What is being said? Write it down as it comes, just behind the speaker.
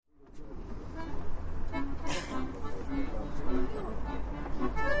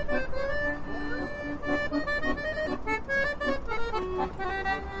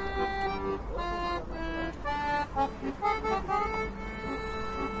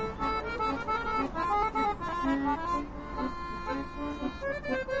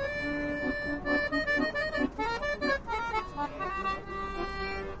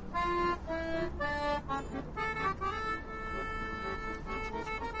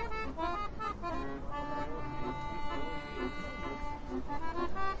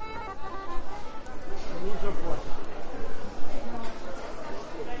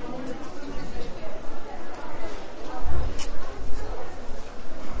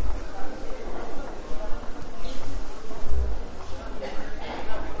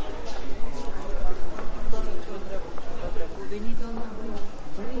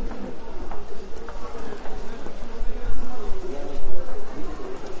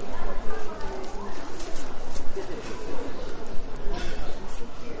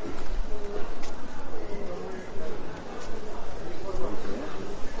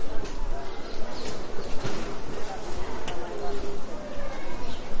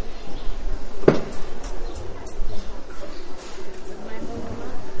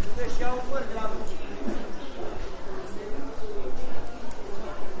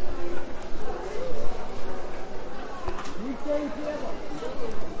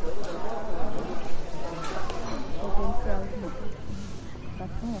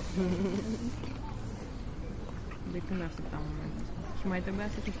De când așteptam momentul ăsta? Și mai trebuia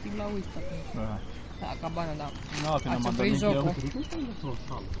să câștig la Whisky atunci. Da. La cabana, da. Ați oprit jocul.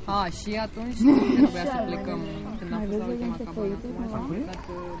 Și atunci trebuia să plecăm când am fost la ultima cabana. Acum și-am plecat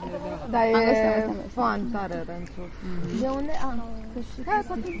de la... Da, e fan tare Rențu. De unde? Da,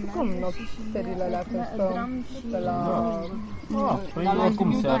 poate cum nu seriile alea că stăm pe la... Păi oricum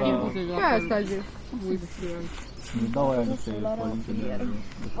seara... Pe asta zic. Îmi dau aia niște pălințe de...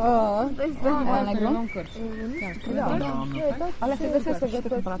 Aia negru? Nu încărci. Alea se găsesc pe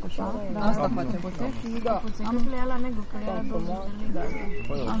gătesc. Asta facem. Da. Am zis că e la negru, că era 20 de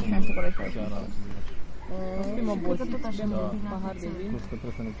lei. Am și am chocolate aici. Suntem obosiți. Tot așa de Pahar de vin. Plus că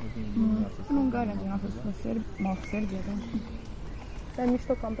trebuie să ne trezim dimineața. În Ungaria, din a fost la Serbia, da. Dar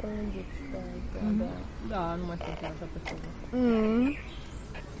mișto că am prelungit. Da, nu mai sunt chiar așa pe stradă.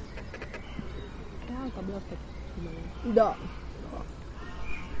 Da, cabla asta. Da.